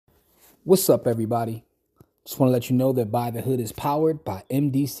What's up, everybody? Just want to let you know that By the Hood is powered by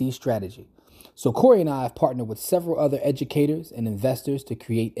MDC Strategy. So, Corey and I have partnered with several other educators and investors to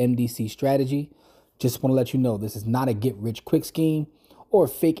create MDC Strategy. Just want to let you know this is not a get rich quick scheme or a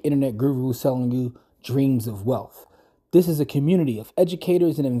fake internet guru selling you dreams of wealth. This is a community of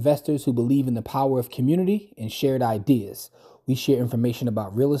educators and investors who believe in the power of community and shared ideas. We share information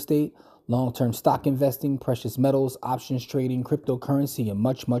about real estate, long-term stock investing, precious metals, options trading, cryptocurrency, and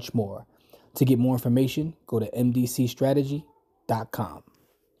much, much more. To get more information, go to mdcstrategy.com.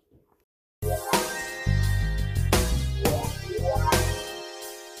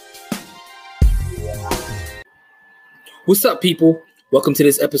 What's up, people? Welcome to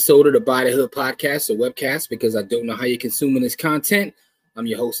this episode of the By the Hood podcast or webcast, because I don't know how you're consuming this content. I'm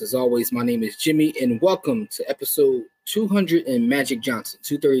your host, as always. My name is Jimmy, and welcome to episode 200 and Magic Johnson,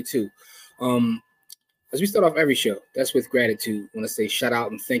 232. As we start off every show, that's with gratitude. I want to say shout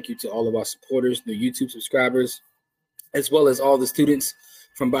out and thank you to all of our supporters, new YouTube subscribers, as well as all the students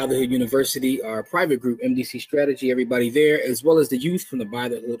from By the Hood University, our private group, MDC Strategy, everybody there, as well as the youth from the By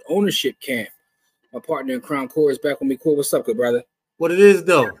the Hood Ownership Camp. My partner in crime, Core, is back with me. Core, what's up, good brother? What it is,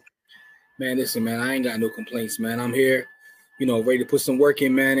 though? Man, listen, man, I ain't got no complaints, man. I'm here, ready to put some work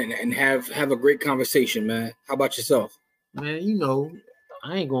in, man, and have a great conversation, man. How about yourself? Man,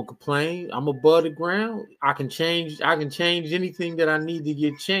 I ain't gonna complain. I'm above the ground. I can change anything that I need to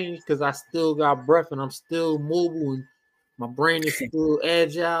get changed because I still got breath and I'm still mobile and my brain is still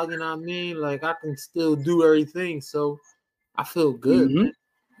agile, you know what I mean? Like I can still do everything. So I feel good, man.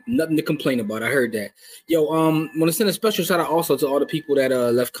 Nothing to complain about. I heard that. Yo, want to send a special shout out also to all the people that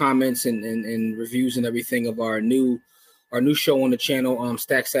left comments and reviews and everything of our new show on the channel,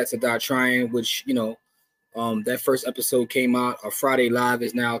 Stack Sats or Die Trying, which that first episode came out. Our Friday Live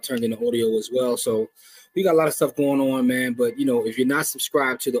is now turned into audio as well. So we got a lot of stuff going on, man. But, if you're not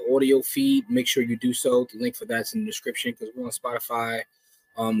subscribed to the audio feed, make sure you do so. The link for that's in the description because we're on Spotify,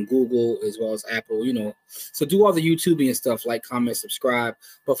 Google, as well as Apple, So do all the YouTubing and stuff, like, comment, subscribe.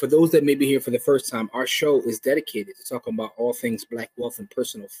 But for those that may be here for the first time, our show is dedicated to talking about all things Black wealth and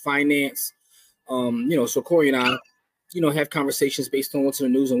personal finance. So Corey and I, have conversations based on what's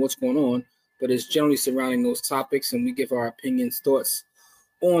in the news and what's going on, but it's generally surrounding those topics, and we give our opinions, thoughts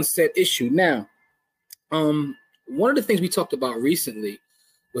on said issue. Now, one of the things we talked about recently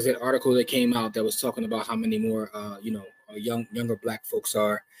was that article that came out that was talking about how many more, younger Black folks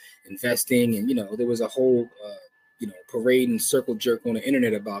are investing, and there was a whole, parade and circle jerk on the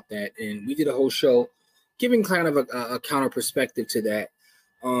internet about that, and we did a whole show giving kind of a counter perspective to that.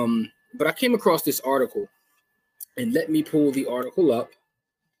 But I came across this article, and let me pull the article up,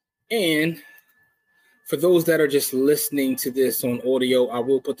 and for those that are just listening to this on audio, I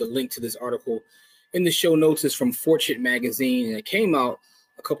will put the link to this article in the show notes. It's from Fortune Magazine, and it came out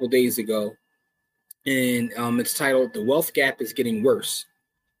a couple days ago. And it's titled, "The Wealth Gap is Getting Worse,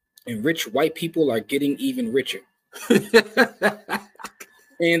 and Rich White People Are Getting Even Richer."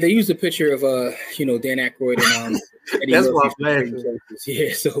 And they used a picture of, Dan Aykroyd and Eddie That's Murphy. my favorite.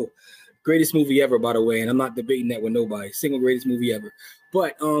 Yeah, so greatest movie ever, by the way, and I'm not debating that with nobody. Single greatest movie ever.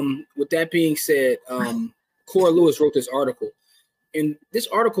 But with that being said, Cora Lewis wrote this article. And this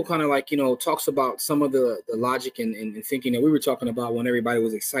article kind of talks about some of the logic and thinking that we were talking about when everybody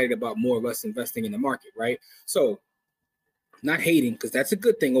was excited about more or less investing in the market, right? So not hating, because that's a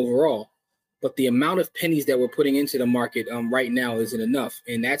good thing overall, but the amount of pennies that we're putting into the market right now isn't enough.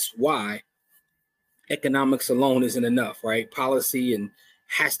 And that's why economics alone isn't enough, right? Policy and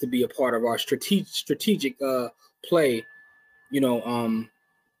has to be a part of our strategic play, in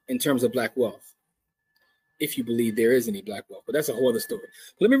terms of Black wealth, if you believe there is any Black wealth. But that's a whole other story.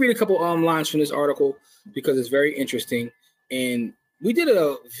 Let me read a couple lines from this article because it's very interesting. And we did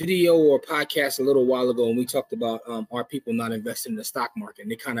a video or podcast a little while ago, and we talked about are people not investing in the stock market?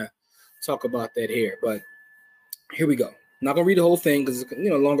 And they kind of talk about that here. But here we go. I'm not going to read the whole thing because it's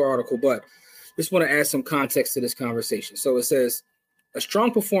a longer article, but just want to add some context to this conversation. So it says, a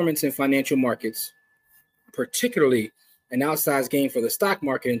strong performance in financial markets, particularly an outsized gain for the stock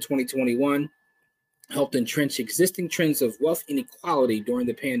market in 2021, helped entrench existing trends of wealth inequality during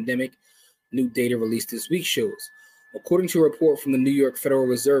the pandemic, new data released this week shows. According to a report from the New York Federal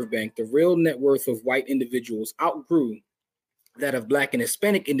Reserve Bank, the real net worth of white individuals outgrew that of Black and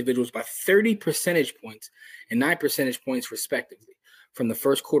Hispanic individuals by 30 percentage points and 9 percentage points respectively, from the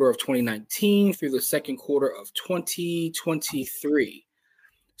first quarter of 2019 through the second quarter of 2023.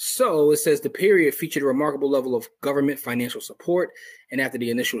 So it says the period featured a remarkable level of government financial support, and after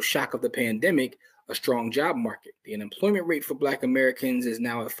the initial shock of the pandemic, a strong job market. The unemployment rate for Black Americans is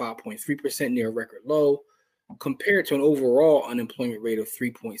now at 5.3%, near a record low. compared to an overall unemployment rate of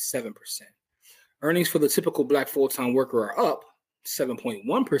 3.7%. Earnings for the typical Black full-time worker are up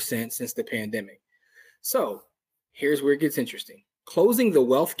 7.1% since the pandemic. So here's where it gets interesting. Closing the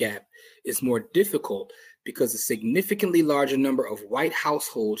wealth gap is more difficult because a significantly larger number of white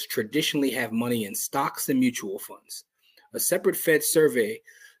households traditionally have money in stocks and mutual funds. A separate Fed survey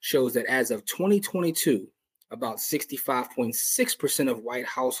shows that as of 2022, about 65.6% of white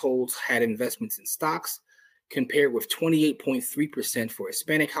households had investments in stocks, compared with 28.3% for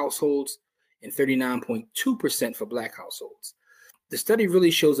Hispanic households and 39.2% for Black households. The study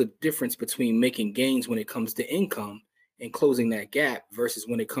really shows a difference between making gains when it comes to income and closing that gap versus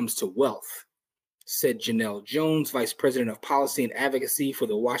when it comes to wealth, said Janelle Jones, Vice President of Policy and Advocacy for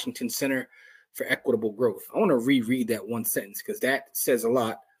the Washington Center for Equitable Growth. I want to reread that one sentence because that says a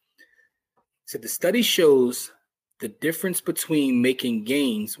lot. So the study shows the difference between making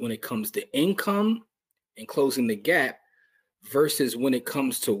gains when it comes to income and closing the gap versus when it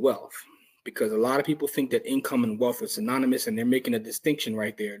comes to wealth, because a lot of people think that income and wealth are synonymous, and they're making a distinction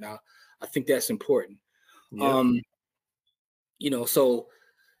right there. Now, I think that's important. Yeah. So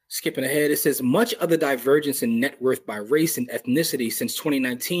skipping ahead, it says much of the divergence in net worth by race and ethnicity since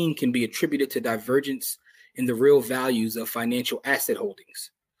 2019 can be attributed to divergence in the real values of financial asset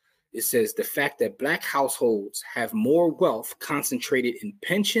holdings. It says the fact that Black households have more wealth concentrated in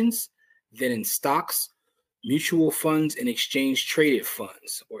pensions than in stocks, mutual funds, and exchange traded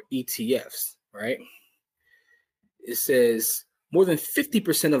funds, or ETFs, right? It says more than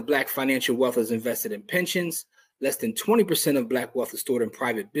 50% of Black financial wealth is invested in pensions. Less than 20% of Black wealth is stored in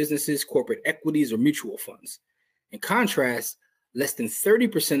private businesses, corporate equities, or mutual funds. In contrast, less than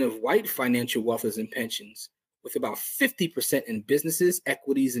 30% of white financial wealth is in pensions, with about 50% in businesses,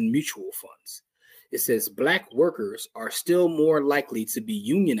 equities, and mutual funds. It says Black workers are still more likely to be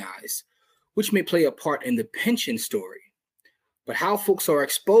unionized, which may play a part in the pension story. But how folks are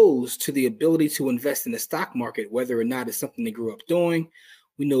exposed to the ability to invest in the stock market, whether or not it's something they grew up doing,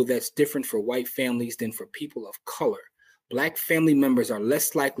 we know that's different for white families than for people of color. Black family members are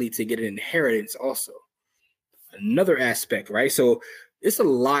less likely to get an inheritance also. Another aspect, right? So it's a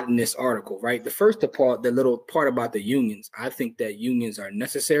lot in this article, right? The little part about the unions, I think that unions are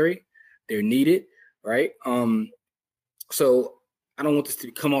necessary. They're needed, right? So I don't want this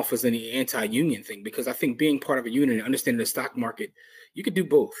to come off as any anti-union thing, because I think being part of a union and understanding the stock market, you could do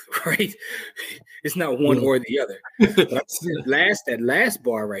both, right? It's not one or the other. But that last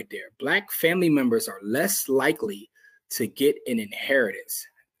bar right there, Black family members are less likely to get an inheritance.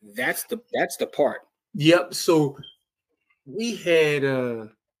 That's the part. Yep. So we had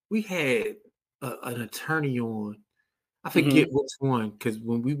an attorney on. I forget which one, because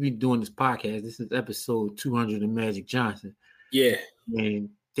when we be doing this podcast, this is episode 200 of Magic Johnson. Yeah. And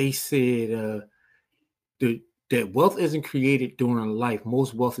they said that wealth isn't created during life.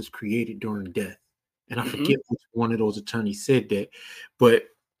 Most wealth is created during death. And I forget which one of those attorneys said that, but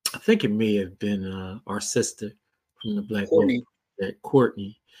I think it may have been our sister from the Black Courtney.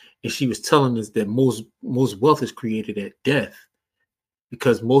 Courtney. And she was telling us that most wealth is created at death,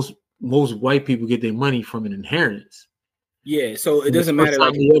 because most white people get their money from an inheritance. Yeah, so it doesn't matter.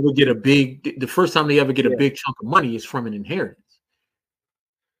 The first time they ever get a big chunk of money is from an inheritance.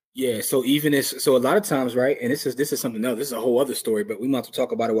 Yeah, so a lot of times, right? And this is something else. This is a whole other story, but we might have to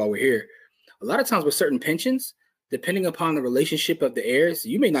talk about it while we're here. A lot of times with certain pensions, depending upon the relationship of the heirs,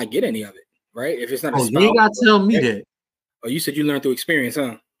 you may not get any of it, right? If it's not a spouse. You ain't gotta tell me that. Oh, you said you learned through experience,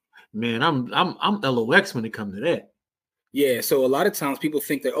 huh? Man, I'm LOX when it comes to that. Yeah, so a lot of times people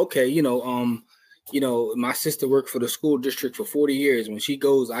think that, okay, my sister worked for the school district for 40 years. When she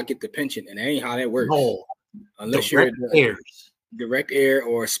goes, I get the pension, and that ain't how that works. No, unless you're direct heir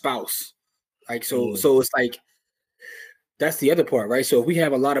or a spouse. Like so it's like that's the other part, right? So if we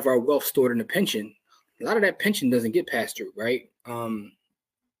have a lot of our wealth stored in a pension, a lot of that pension doesn't get passed through, right? And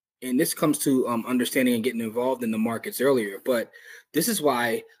this comes to understanding and getting involved in the markets earlier. But this is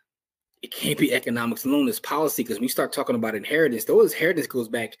why it can't be economics alone, it's policy, because when we start talking about inheritance, those inheritance goes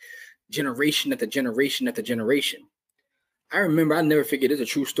back generation after generation after generation. I remember, I'll never forget, it's a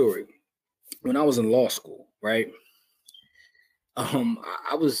true story. When I was in law school, right?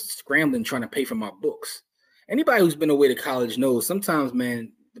 I was scrambling trying to pay for my books. Anybody who's been away to college knows sometimes,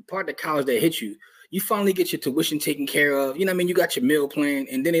 man, the part of college that hits you, you finally get your tuition taken care of. You know what I mean? You got your meal plan,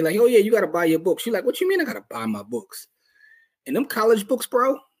 and then they're like, oh yeah, you got to buy your books. You're like, what you mean I got to buy my books? And them college books,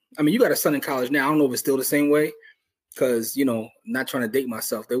 bro, I mean, you got a son in college now. I don't know if it's still the same way, because, not trying to date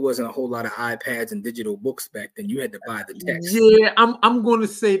myself, there wasn't a whole lot of iPads and digital books back then. You had to buy the text. Yeah, I'm going to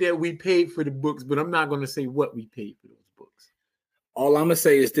say that we paid for the books, but I'm not going to say what we paid for those books. All I'm gonna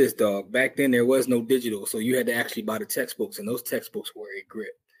say is this, dog. Back then there was no digital, so you had to actually buy the textbooks, and those textbooks were a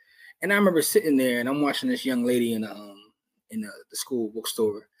grip. And I remember sitting there, and I'm watching this young lady in the school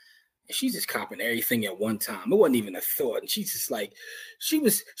bookstore, and she's just copying everything at one time. It wasn't even a thought, and she's just like, she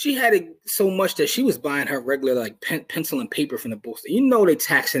had it so much that she was buying her regular like pencil and paper from the bookstore. You know they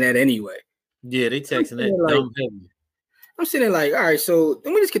taxing that anyway. Yeah, they taxing that Like, dumb heavy. I'm sitting there like, all right, so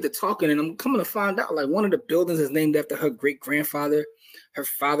then we just get to talking, and I'm coming to find out like one of the buildings is named after her great grandfather. Her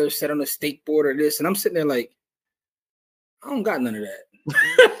father sat on a state board or this, and I'm sitting there like, I don't got none of that.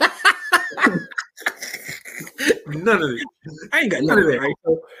 None of it. I ain't got none of that. Right?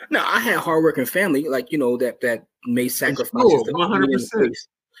 So, no, I had hardworking family, like that made sacrifices. 100%.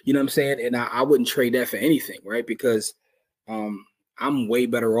 You know what I'm saying? And I wouldn't trade that for anything, right? Because I'm way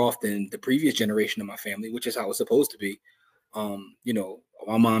better off than the previous generation of my family, which is how it's supposed to be.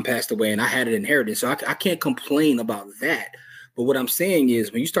 My mom passed away and I had an inheritance, so I can't complain about that. But what I'm saying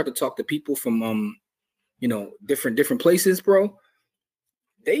is when you start to talk to people from different places, bro,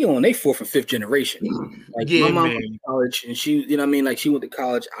 they on their fourth and fifth generation. Like my mom went to college and she, you know what I mean? Like she went to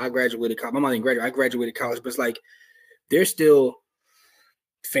college, I graduated college. My mom didn't graduate, I graduated college, but it's like there's still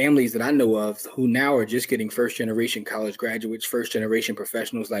families that I know of who now are just getting first generation college graduates, first generation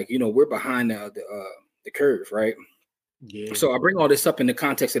professionals. Like, we're behind the curve, right? Yeah. So I bring all this up in the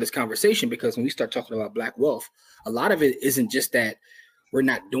context of this conversation because when we start talking about Black wealth, a lot of it isn't just that we're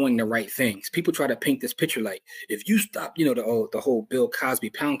not doing the right things. People try to paint this picture like if you stop, the whole Bill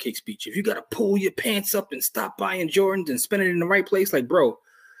Cosby pound cake speech, if you got to pull your pants up and stop buying Jordans and spend it in the right place, like, bro,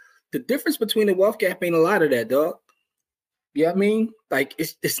 the difference between the wealth gap ain't a lot of that, dog. You know what I mean? Like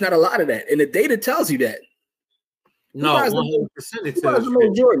it's not a lot of that. And the data tells you that. No, 100% it tells you.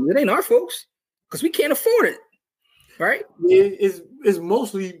 Jordans? It ain't our folks because we can't afford it. Right? It's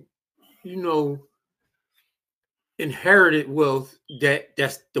mostly, inherited wealth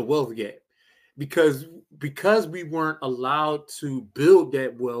that's the wealth gap. Because we weren't allowed to build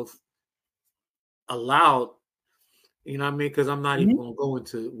that wealth you know what I mean? Because I'm not even gonna go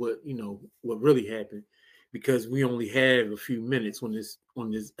into what really happened because we only have a few minutes on this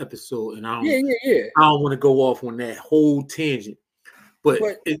episode and I don't want to go off on that whole tangent. But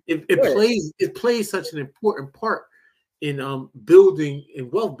it plays such an important part in building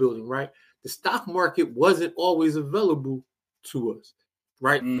and wealth building, right? The stock market wasn't always available to us,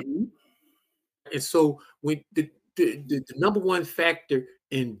 right? Mm-hmm. And so when the number one factor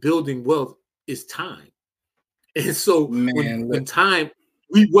in building wealth is time. And so when time,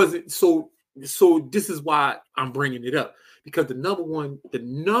 we wasn't so this is why I'm bringing it up because the number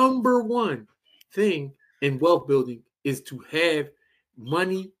one thing in wealth building is to have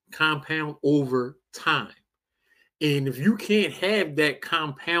money compound over time. And if you can't have that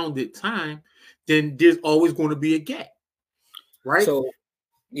compounded time, then there's always going to be a gap, right? So,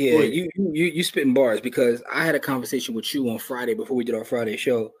 yeah, you spitting bars because I had a conversation with you on Friday before we did our Friday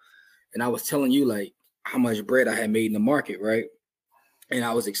show, and I was telling you like how much bread I had made in the market, right? And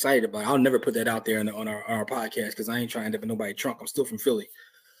I was excited about it. I'll never put that out there on our podcast because I ain't trying to end up in nobody's trunk. I'm still from Philly,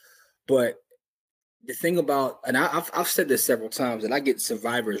 but the thing about, and I've said this several times, that I get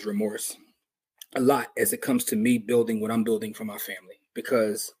survivor's remorse a lot as it comes to me building what I'm building for my family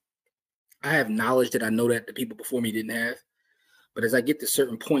because I have knowledge that I know that the people before me didn't have. But as I get to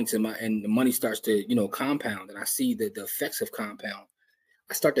certain points and the money starts to compound and I see the effects of compound,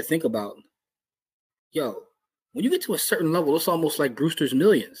 I start to think about, when you get to a certain level, it's almost like Brewster's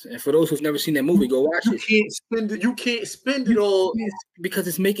Millions. And for those who've never seen that movie, go watch it. You can't spend it all because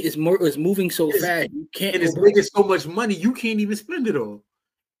it's moving so fast. You can't. And it's making so much money, you can't even spend it all.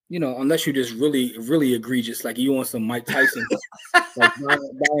 Unless you're just really, really egregious, like you want some Mike Tyson, like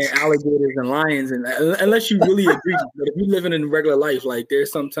buying alligators and lions, and unless you really egregious. But if you're living in regular life, like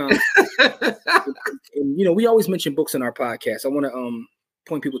there's sometimes, and we always mention books in our podcast. I want to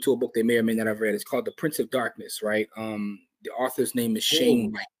point people to a book they may or may not have read. It's called The Prince of Darkness, right? The author's name is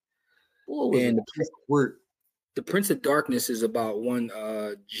Shane Wright. And The Prince of Darkness is about one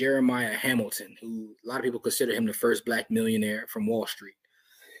Jeremiah Hamilton, who a lot of people consider him the first Black millionaire from Wall Street.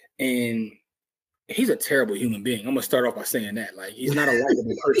 And he's a terrible human being. I'm gonna start off by saying that. Like, he's not a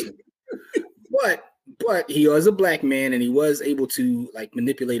likable person. But he was a Black man, and he was able to like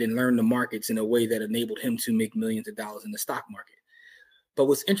manipulate and learn the markets in a way that enabled him to make millions of dollars in the stock market. But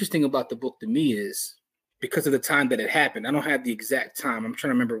what's interesting about the book to me is because of the time that it happened. I don't have the exact time. I'm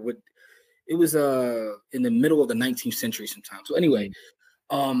trying to remember what it was. In the middle of the 19th century sometime. So anyway,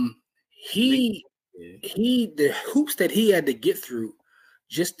 the hoops that he had to get through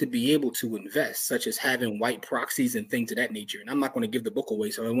just to be able to invest, such as having white proxies and things of that nature. And I'm not going to give the book away,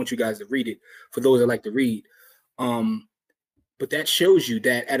 so I want you guys to read it for those that like to read. But that shows you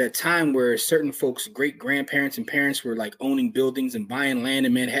that at a time where certain folks, great grandparents and parents were like owning buildings and buying land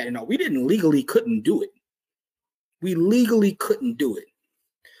in Manhattan, we couldn't do it. We legally couldn't do it.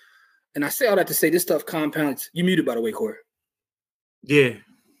 And I say all that to say this stuff compounds. You muted, by the way, Corey. Yeah.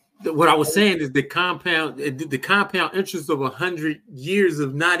 What I was saying is the compound interest of 100 years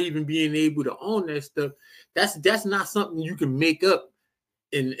of not even being able to own that stuff. That's not something you can make up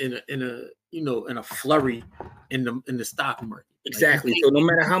in a flurry in the stock market. Exactly. So no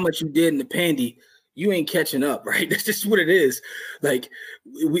matter how much you did in the pandy, you ain't catching up, right? That's just what it is. Like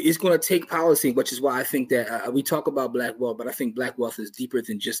it's going to take policy, which is why I think that we talk about black wealth, but I think black wealth is deeper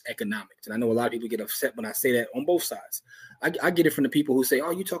than just economics. And I know a lot of people get upset when I say that on both sides. I get it from the people who say,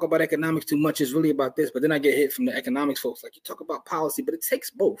 "Oh, you talk about economics too much. It's really about this." But then I get hit from the economics folks, like you talk about policy, but it takes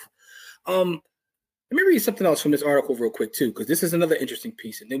both. Let me read something else from this article real quick too, because this is another interesting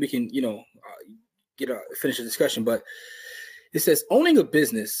piece, and then we can, finish the discussion. But it says owning a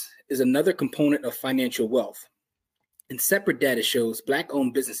business is another component of financial wealth. And separate data shows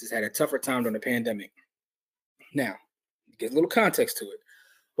Black-owned businesses had a tougher time during the pandemic. Now, to get a little context to it.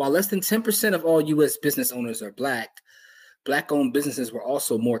 While less than 10% of all U.S. business owners are Black-owned businesses were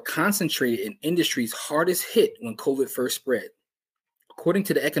also more concentrated in industries hardest hit when COVID first spread. According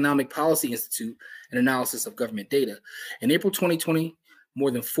to the Economic Policy Institute, an analysis of government data, in April 2020, more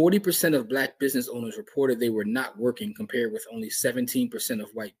than 40% of Black business owners reported they were not working, compared with only 17% of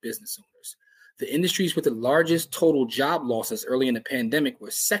white business owners. The industries with the largest total job losses early in the pandemic were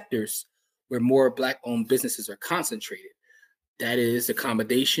sectors where more Black-owned businesses are concentrated. That is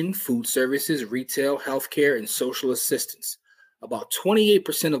accommodation, food services, retail, healthcare, and social assistance. About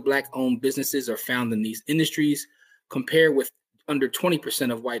 28% of Black-owned businesses are found in these industries, compared with under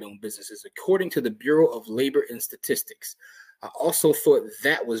 20% of white-owned businesses, according to the Bureau of Labor and Statistics. I also thought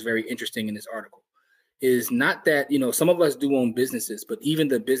that was very interesting in this article. Is not that, some of us do own businesses, but even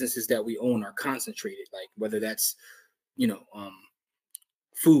the businesses that we own are concentrated, like whether that's,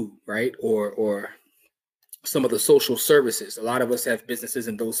 food, right? Or some of the social services. A lot of us have businesses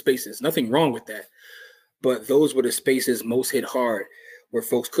in those spaces. Nothing wrong with that. But those were the spaces most hit hard where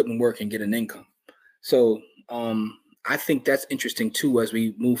folks couldn't work and get an income. So I think that's interesting too, as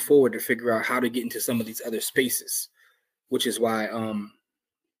we move forward to figure out how to get into some of these other spaces, which is why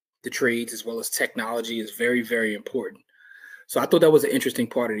the trades as well as technology is very, very important. So I thought that was an interesting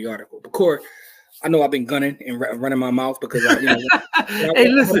part of the article. But Core, I know I've been gunning and running my mouth because hey,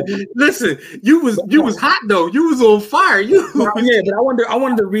 listen, you was hot though. You was on fire. But I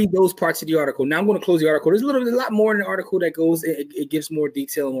wanted to read those parts of the article. Now I'm going to close the article. There's a lot more in the article that goes. It gives more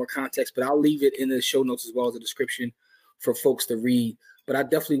detail and more context, but I'll leave it in the show notes as well as the description for folks to read. But I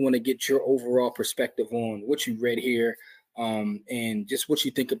definitely want to get your overall perspective on what you read here. And just what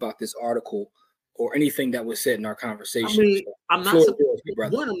you think about this article or anything that was said in our conversation. I mean, I'm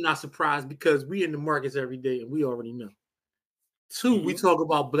not surprised because we in the markets every day and we already know. Two, we talk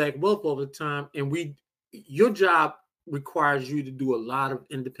about black wealth all the time, and your job requires you to do a lot of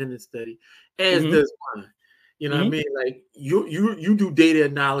independent study, as does mine. You know what I mean? Like you do data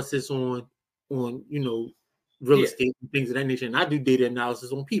analysis on real estate and things of that nature, and I do data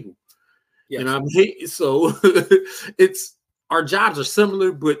analysis on people. Yes. You know what I mean? So it's our jobs are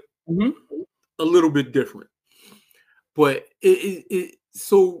similar, but a little bit different. But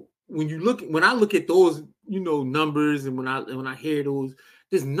so when I look at those, numbers, and when I hear those,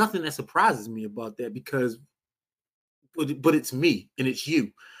 there's nothing that surprises me about that because, but it's me and it's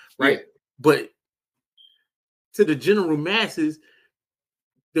you, right? Yeah. But to the general masses,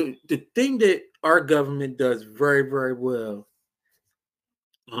 the thing that our government does very, very well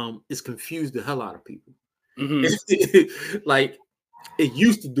is confuse the hell out of people. Like it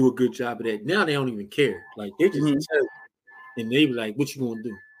used to do a good job of that. Now they don't even care. Like they just tell you, and they be like, "What you gonna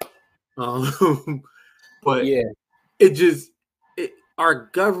do?" But our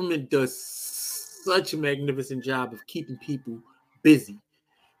government does such a magnificent job of keeping people busy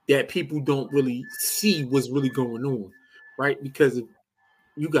that people don't really see what's really going on, right? Because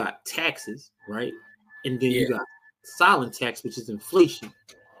you got taxes, right, and then you got silent tax, which is inflation.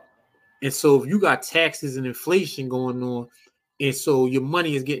 And so if you got taxes and inflation going on, and so your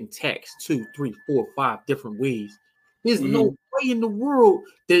money is getting taxed 2, 3, 4, 5 different ways, there's no way in the world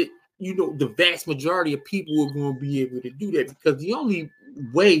that the vast majority of people are going to be able to do that, because the only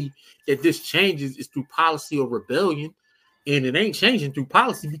way that this changes is through policy or rebellion, and it ain't changing through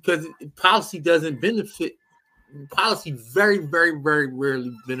policy because policy doesn't benefit. Policy very, very, very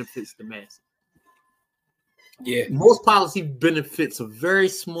rarely benefits the masses. Yeah, most policy benefits a very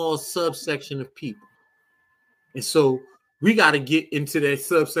small subsection of people, and so we got to get into that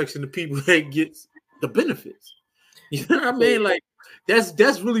subsection of people that gets the benefits. You know what I mean? Like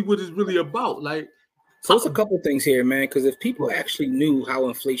that's really what it's really about. Like, so it's a couple things here, man. Because if people actually knew how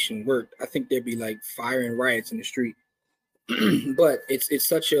inflation worked, I think there'd be like fire and riots in the street. But it's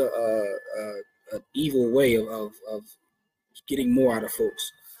such a evil way of getting more out of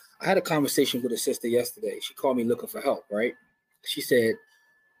folks. I had a conversation with a sister yesterday. She called me looking for help, right? She said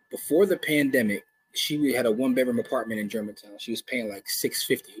before the pandemic, she had a 1-bedroom apartment in Germantown. She was paying like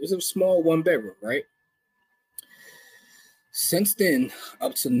 $650. It was a small 1-bedroom, right? Since then,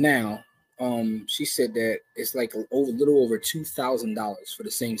 up to now, she said that it's like a little over $2,000 for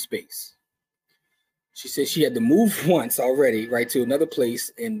the same space. She said she had to move once already, right, to another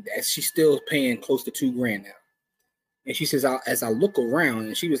place, and she's still paying close to $2,000 now. And she says, as I look around,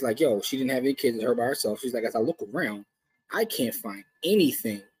 and she was like, yo, she didn't have any kids, her by herself. She's like, as I look around, I can't find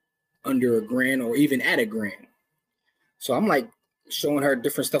anything under $1,000 or even at $1,000. So I'm like showing her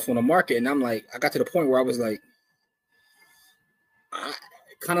different stuff on the market, and I'm like, I got to the point where I was like,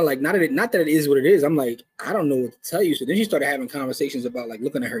 kind of like, not that it is what it is. I'm like, I don't know what to tell you. So then she started having conversations about like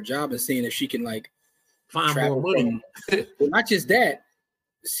looking at her job and seeing if she can like find more money. Well, not just that,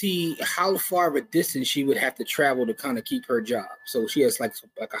 see how far of a distance she would have to travel to kind of keep her job. So she has like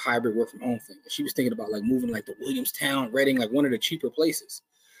a hybrid work from home thing. She was thinking about like moving like to Williamstown, Reading, like one of the cheaper places.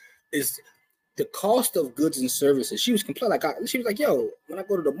 Is the cost of goods and services. She was complaining, like she was like, yo, when I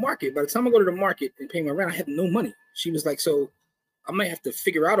go to the market, by the time I go to the market and pay my rent, I have no money. She was like, so I might have to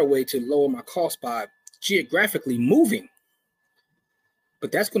figure out a way to lower my cost by geographically moving.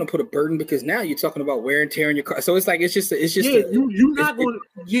 But that's going to put a burden because now you're talking about wear and tear in your car. So it's like it's just you're not going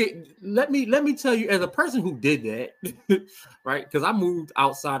to. Yeah, let me tell you, as a person who did that, right? Because I moved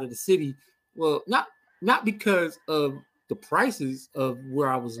outside of the city. Well, not because of the prices of where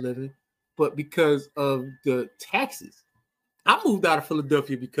I was living, but because of the taxes. I moved out of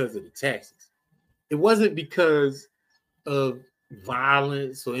Philadelphia because of the taxes. It wasn't because of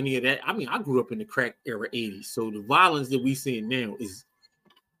violence or any of that. I mean, I grew up in the crack era 80s, so the violence that we see now is.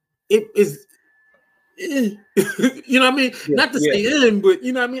 It is, you know what I mean? Yeah, not to say in, but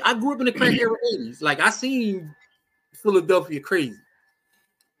you know what I mean? I grew up in the crack era 80s. Like, I seen Philadelphia crazy.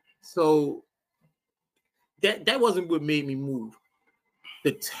 So that wasn't what made me move.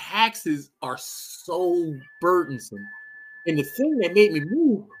 The taxes are so burdensome. And the thing that made me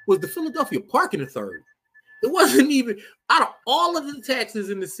move was the Philadelphia Parking Authority. It wasn't even, out of all of the taxes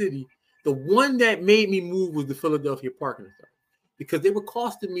in the city, the one that made me move was the Philadelphia Parking Authority. Because they were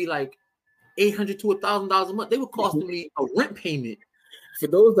costing me like $800 to $1,000 a month. They were costing me a rent payment. For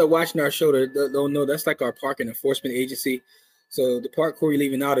those that are watching our show that don't know, that's like our parking enforcement agency. So the part Corey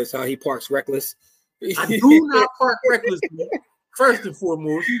leaving out is how he parks reckless. I do not park recklessly, first and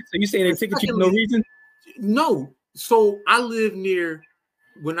foremost. So you saying they ticket you for no reason? No. So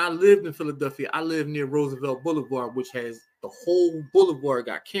when I lived in Philadelphia, I lived near Roosevelt Boulevard, which has the whole boulevard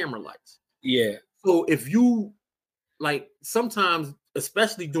got camera lights. Yeah. So if you, like, sometimes,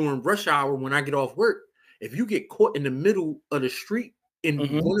 especially during rush hour when I get off work, if you get caught in the middle of the street in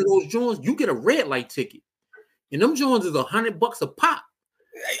one of those joints, you get a red light ticket. And them joints is $100 a pop.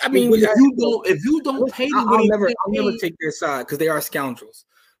 I mean, if you don't pay them, I'll never take their side because they are scoundrels.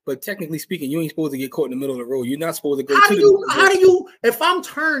 But technically speaking, you ain't supposed to get caught in the middle of the road. You're not supposed to go How do you, if I'm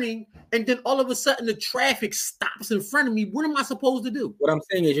turning and then all of a sudden the traffic stops in front of me, what am I supposed to do? What I'm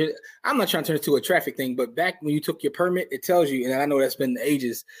saying is, I'm not trying to turn it to a traffic thing, but back when you took your permit, it tells you, and I know that's been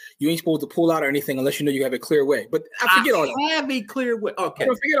ages, you ain't supposed to pull out or anything unless you know you have a clear way. But I forget all that. I have a clear way. Okay. I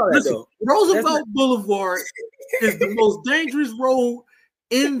don't forget all that, though. Roosevelt Boulevard is the most dangerous road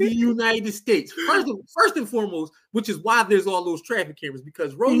in the United States. First and foremost, which is why there's all those traffic cameras,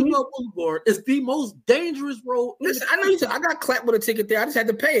 because Roosevelt Boulevard is the most dangerous road. Listen, I know you said I got clapped with a ticket there. I just had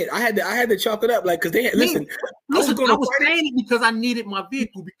to pay it. I had to chalk it up, like, because they had listen. I was saying it because I needed my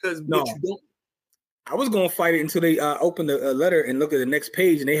vehicle because I was gonna fight it until they opened the letter and looked at the next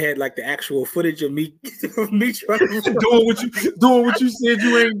page, and they had like the actual footage of me trying doing what you said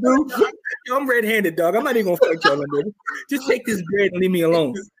you ain't do. I'm red-handed, dog. I'm not even gonna fight y'all. Just take this bread and leave me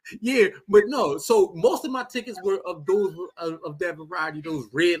alone. Yeah, but no. So most of my tickets were of those of that variety, those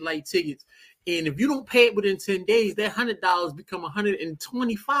red light tickets. And if you don't pay it within 10 days, that $100 become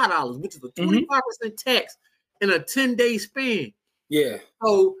 $125, which is a 25% tax in a 10-day span. Yeah.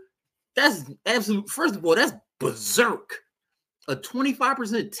 So that's absolute. First of all, that's berserk. A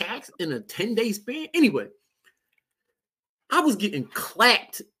 25% tax in a 10-day span. Anyway, I was getting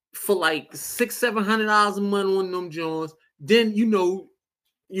clapped for like $600-700 a month on them joints. Then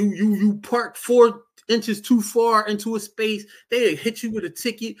you park 4 inches too far into a space, they hit you with a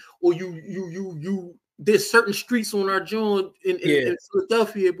ticket, or you there's certain streets on our joint in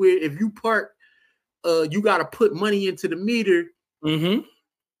Philadelphia where if you park you got to put money into the meter. Mm-hmm.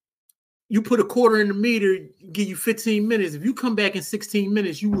 You put a quarter in the meter, give you 15 minutes. If you come back in 16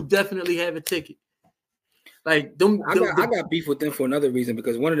 minutes, you will definitely have a ticket. Like I got beef with them for another reason,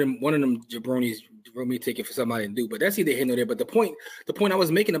 because one of them jabronis wrote me a ticket for something I didn't do. But that's either here nor there. But the point I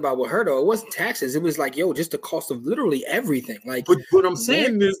was making about with her, though, it wasn't taxes. It was like, yo, just the cost of literally everything. Like, but what I'm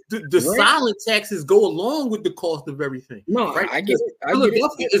saying is the silent taxes go along with the cost of everything. No, right? I get it.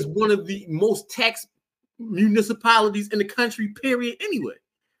 Philadelphia is one of the most taxed municipalities in the country, period, anyway.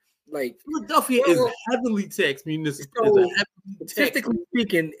 Like, Philadelphia is heavily taxed municipality. So, statistically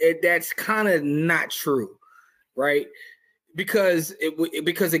speaking, that's kind of not true, right? Because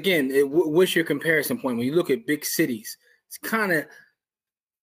again, what's your comparison point when you look at big cities? It's kind of,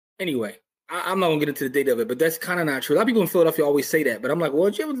 anyway. I'm not gonna get into the data of it, but that's kind of not true. A lot of people in Philadelphia always say that, but I'm like, well,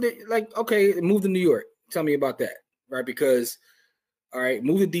 okay, move to New York. Tell me about that, right? Because, all right,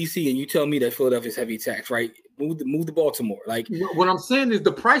 move to DC, and you tell me that Philadelphia's heavy tax, right? Move to Baltimore. Like, what I'm saying is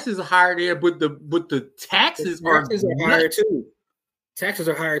the prices are higher there, but the taxes are higher too. Taxes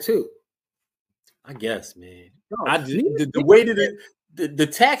are higher too. I guess, man. No, the way that the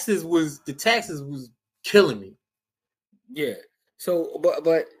taxes was killing me. Yeah. So,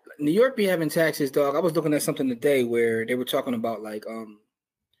 but New York be having taxes, dog. I was looking at something today where they were talking about like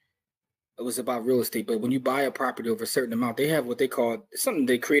it was about real estate, but when you buy a property over a certain amount, they have what they call something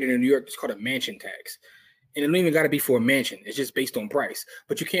they created in New York. It's called a mansion tax. And it don't even got to be for a mansion. It's just based on price.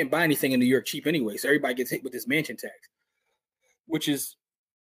 But you can't buy anything in New York cheap anyway. So everybody gets hit with this mansion tax, which is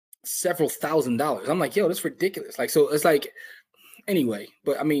several $1,000s. I'm like, yo, that's ridiculous. Like, so it's like, anyway.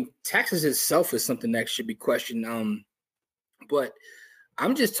 But I mean, taxes itself is something that should be questioned. But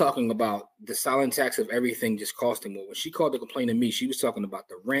I'm just talking about the silent tax of everything just costing more. When she called to complain to me, she was talking about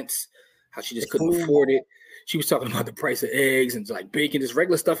the rents, how she just couldn't afford it. She was talking about the price of eggs and like bacon, just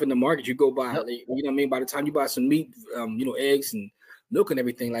regular stuff in the market. You go buy, you know what I mean? By the time you buy some meat, eggs and milk and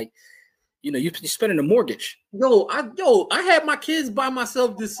everything, like, you're spending a mortgage. I had my kids by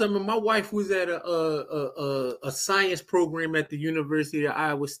myself this summer. My wife was at a science program at the University of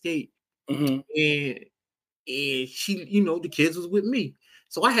Iowa State, and she, the kids was with me.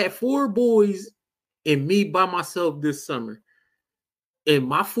 So I had 4 boys and me by myself this summer, and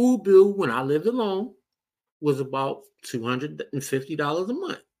my food bill when I lived alone was about $250 a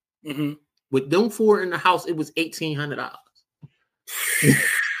month. Mm-hmm. With them 4 in the house, it was $1,800.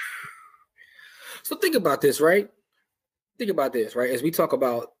 So think about this, right? As we talk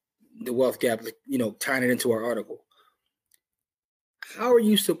about the wealth gap, tying it into our article. How are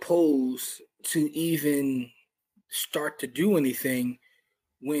you supposed to even start to do anything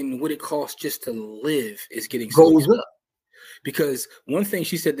when what it costs just to live is getting so goes up? Because one thing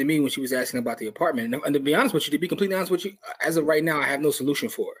she said to me when she was asking about the apartment, and to be honest with you, to be completely honest with you, as of right now, I have no solution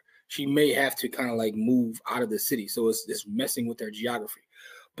for her. She may have to kind of like move out of the city, so it's messing with her geography.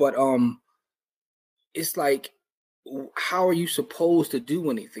 But it's like, how are you supposed to do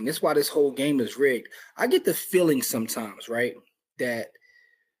anything? That's why this whole game is rigged. I get the feeling sometimes, right, that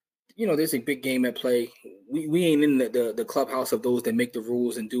there's a big game at play. We ain't in the clubhouse of those that make the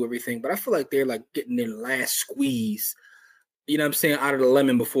rules and do everything, but I feel like they're like getting their last squeeze. You know what I'm saying? Out of the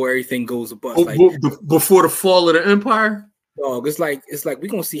lemon before everything goes bust. Like, before the fall of the empire? Dog, it's like we're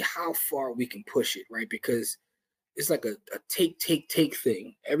gonna see how far we can push it, right? Because it's like a take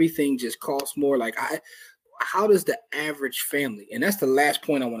thing. Everything just costs more. Like, how does the average family, and that's the last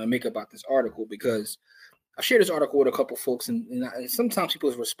point I want to make about this article, because I shared this article with a couple folks, and sometimes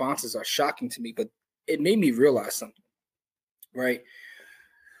people's responses are shocking to me, but it made me realize something, right?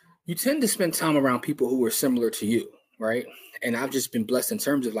 You tend to spend time around people who are similar to you, right? And I've just been blessed in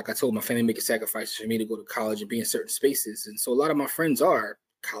terms of, like I told my family, making sacrifices for me to go to college and be in certain spaces. And so a lot of my friends are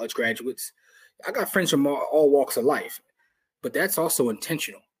college graduates. I got friends from all walks of life, but that's also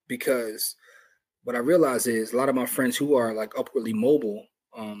intentional, because what I realize is a lot of my friends who are like upwardly mobile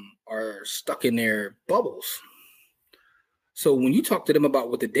are stuck in their bubbles. So when you talk to them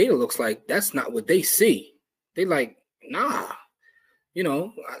about what the data looks like, that's not what they see. They like, nah,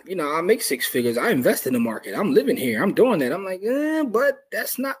 I make 6 figures. I invest in the market. I'm living here. I'm doing that. I'm like, but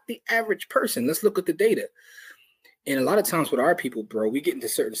that's not the average person. Let's look at the data. And a lot of times with our people, bro, we get into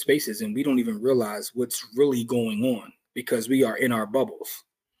certain spaces and we don't even realize what's really going on because we are in our bubbles.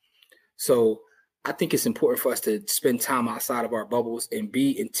 So I think it's important for us to spend time outside of our bubbles and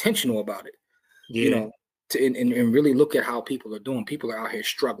be intentional about it. Yeah. And really look at how people are doing. People are out here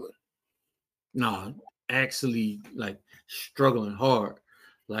struggling. No, actually, like struggling hard.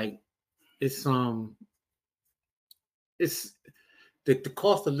 Like it's the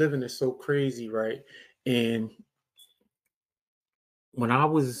cost of living is so crazy, right? And when I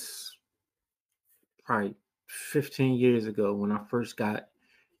was probably 15 years ago when I first got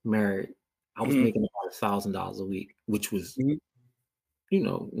married, I was making about $1,000 a week, which was,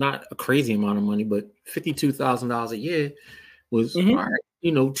 not a crazy amount of money, but $52,000 a year was all right,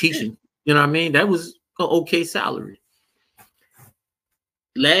 teaching. You know what I mean? That was an okay salary.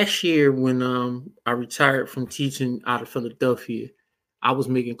 Last year, when I retired from teaching out of Philadelphia, I was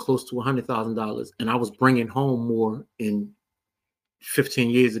making close to $100,000, and I was bringing home more in 15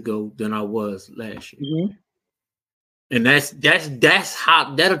 years ago than I was last year. And that's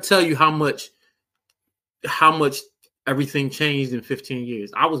how that'll tell you how much everything changed in 15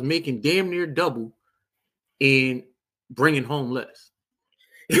 years. I was making damn near double and bringing home less.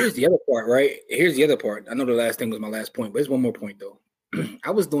 Here's the other part, right? Here's the other part. I know the last thing was my last point, but there's one more point though. I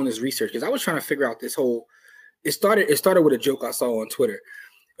was doing this research because I was trying to figure out this whole. It started with a joke I saw on Twitter.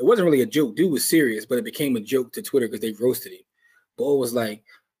 It wasn't really a joke. Dude was serious, but it became a joke to Twitter because they roasted him. Bo was like,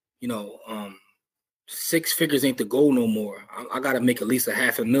 6 figures ain't the goal no more. I got to make at least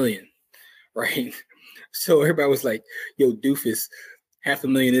 $500,000, right? So everybody was like, yo, doofus,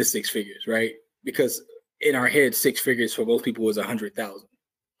 $500,000 is 6 figures, right? Because in our head, 6 figures for most people was 100,000.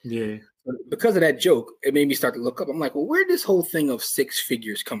 Yeah. Because of that joke, it made me start to look up. I'm like, well, where did this whole thing of 6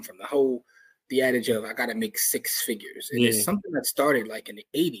 figures come from? The adage of I got to make 6 figures. And it's something that started like in the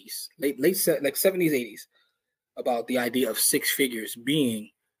 80s, late like 70s, 80s, about the idea of 6 figures being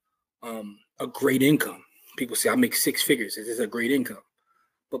a great income. People say, I make 6 figures. This is a great income.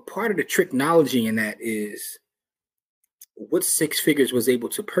 But part of the technology in that is what 6 figures was able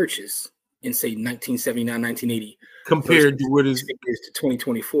to purchase in, say, 1979, 1980. Compared to what is to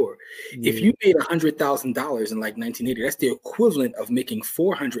 2024. Yeah. If you made $100,000 in like 1980, that's the equivalent of making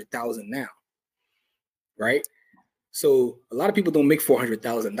 $400,000 now. Right? So a lot of people don't make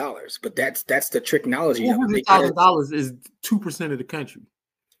 $400,000, but that's the technology. $400,000 is 2% of the country.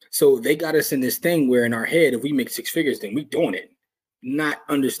 So they got us in this thing where in our head, if we make 6 figures, then we doing it. Not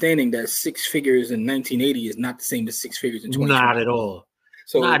understanding that 6 figures in 1980 is not the same as 6 figures in 2020. Not at all.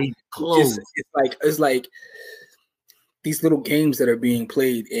 So not even close. It's like these little games that are being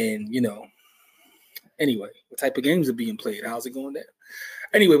played in, anyway, what type of games are being played? How's it going there?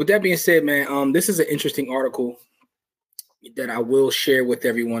 Anyway, with that being said, man, this is an interesting article that I will share with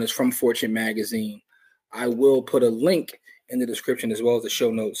everyone. It's from Fortune Magazine. I will put a link in the description as well as the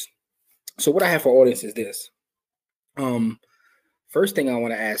show notes. So what I have for audience is this. First thing I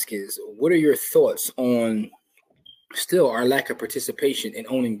want to ask is, what are your thoughts on still our lack of participation in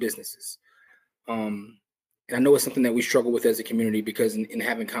owning businesses? And I know it's something that we struggle with as a community because in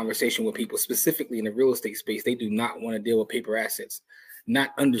having conversation with people, specifically in the real estate space, they do not want to deal with paper assets,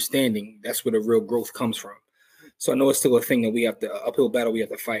 not understanding that's where the real growth comes from. So I know it's still a thing that we have to uphill battle we have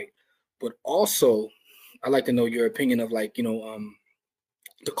to fight. But also, I'd like to know your opinion of the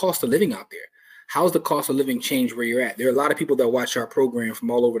cost of living out there. How's the cost of living changed where you're at? There are a lot of people that watch our program from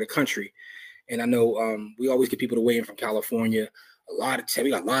all over the country. And I know we always get people to weigh in from California. We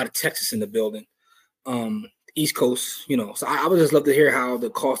got a lot of Texas in the building. East Coast, So I would just love to hear how the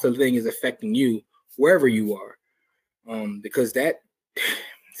cost of living is affecting you wherever you are. Because that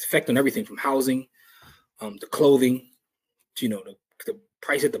is affecting everything from housing, the clothing, the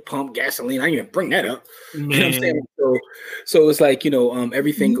price at the pump, gasoline. I didn't even bring that up. Man. You know what I'm saying? So it's like,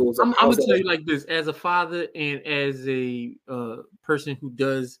 everything goes up. I'm going to tell you like this, as a father and as a person who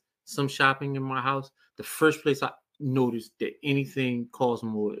does some shopping in my house, the first place I noticed that anything costs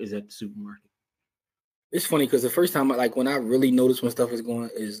more is at the supermarket. It's funny because the first time, when I really notice when stuff is going,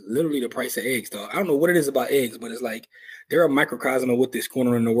 is literally the price of eggs, dog. I don't know what it is about eggs, but it's like they're a microcosm of what this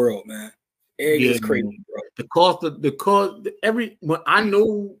corner in the world, man. Eggs is crazy, bro. When I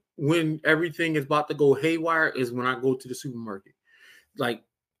know when everything is about to go haywire is when I go to the supermarket. Like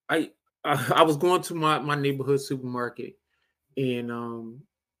I was going to my neighborhood supermarket, and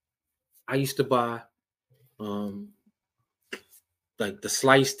I used to buy like the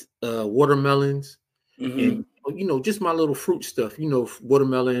sliced watermelons. And just my little fruit stuff,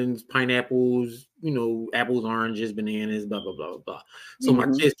 watermelons, pineapples, apples, oranges, bananas, blah blah blah blah blah. So my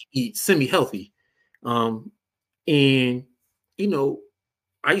kids can eat semi-healthy. And I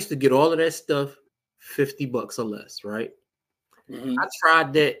used to get all of that stuff $50 or less, right? I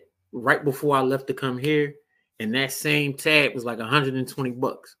tried that right before I left to come here, and that same tab was like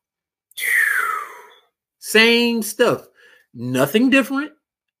 $120. Same stuff, nothing different.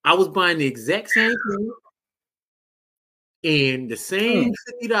 I was buying the exact same thing, and the same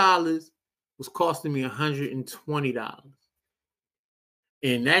 $50 was costing me $120,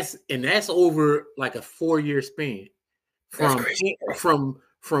 and that's over like a 4-year span from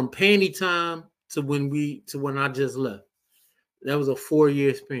panty time to when I just left. That was a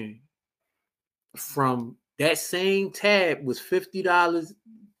 4-year span. from that same tab was $50,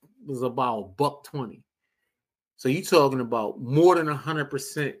 was about $1.20. So you're talking about more than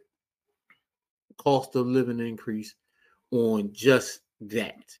 100% cost of living increase on just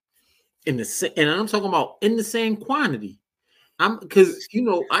that. And I'm talking about in the same quantity. Because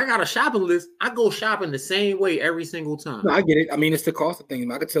I got a shopping list. I go shopping the same way every single time. No, I get it. I mean, it's the cost of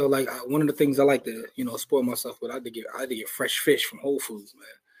things. I could tell, like, one of the things I like to, spoil myself with. I had to get fresh fish from Whole Foods, man.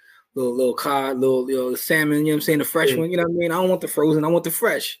 Little cod, little salmon. You know what I'm saying? The fresh one. You know what I mean? I don't want the frozen. I want the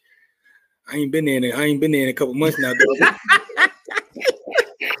fresh. I ain't been there in a couple months now, dog.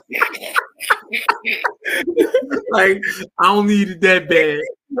 Like, I don't need it that bad.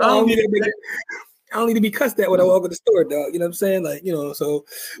 I don't need to be cussed at when I walk in the store, dog. You know what I'm saying? Like, so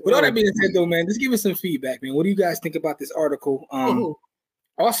with all that being said, though, man, just give us some feedback, man. What do you guys think about this article?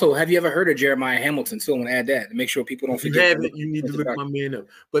 Also, have you ever heard of Jeremiah Hamilton? Still want to add that to make sure people don't forget. You need to look my man up.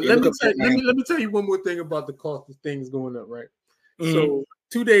 But let me tell you one more thing about the cost of things going up, right? Mm-hmm. So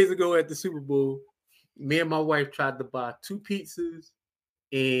 2 days ago at the Super Bowl, me and my wife tried to buy 2 pizzas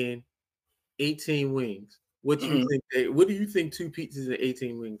and 18 wings. What do you think? What do you think 2 pizzas and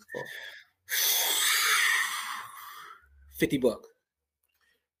 18 wings cost? $50.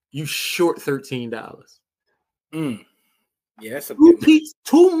 You short $13. Yeah, that's a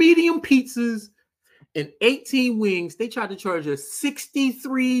 2 medium pizzas and 18 wings. They tried to charge us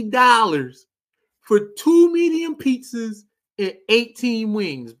 $63 for 2 medium pizzas and 18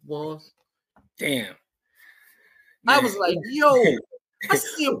 wings, boss. Damn. I was like, yo, I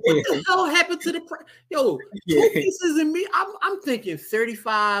said, what the hell happened to the price? Yo, 2 pieces and me. I'm thinking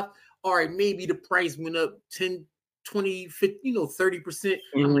 35. All right, maybe the price went up 10, 20, 50, 30%.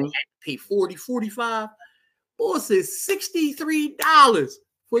 I'm like, I have to pay 40, 45. Boss says $63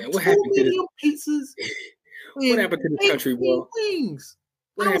 for 2 medium pizzas. What happened to this country, bro? Wings.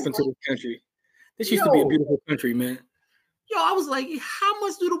 What happened to this country? This used to be a beautiful country, man. Yo, I was like, how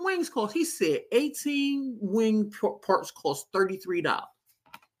much do the wings cost? He said 18 wing parts cost $33. All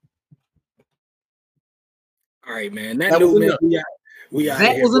right, man. That was enough.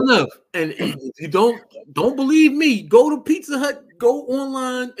 That was enough. And if you don't believe me, go to Pizza Hut, go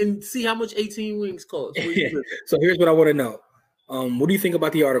online and see how much 18 wings cost. So here's what I want to know. What do you think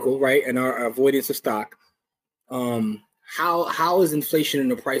about the article, right? And our avoidance of stock. How is inflation in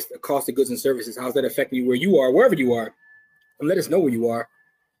the cost of goods and services? How's that affecting you where you are, wherever you are? And let us know where you are.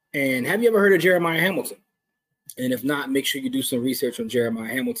 And have you ever heard of Jeremiah Hamilton? And if not, make sure you do some research on Jeremiah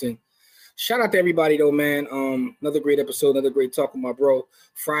Hamilton. Shout out to everybody, though, man. Another great episode, another great talk with my bro.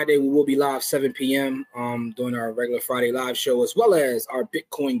 Friday, we will be live 7 p.m. Doing our regular Friday live show, as well as our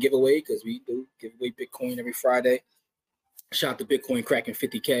Bitcoin giveaway, because we do give away Bitcoin every Friday. Shout out to Bitcoin cracking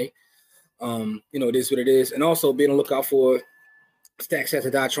 50K. It is what it is. And also be on the lookout for Stacks Sats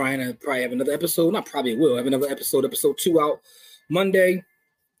Die Trying to probably have another episode. Not probably will have another episode 2 out Monday.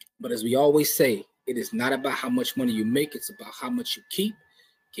 But as we always say, it is not about how much money you make. It's about how much you keep.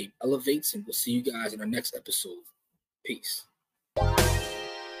 Game elevates, and we'll see you guys in our next episode. Peace.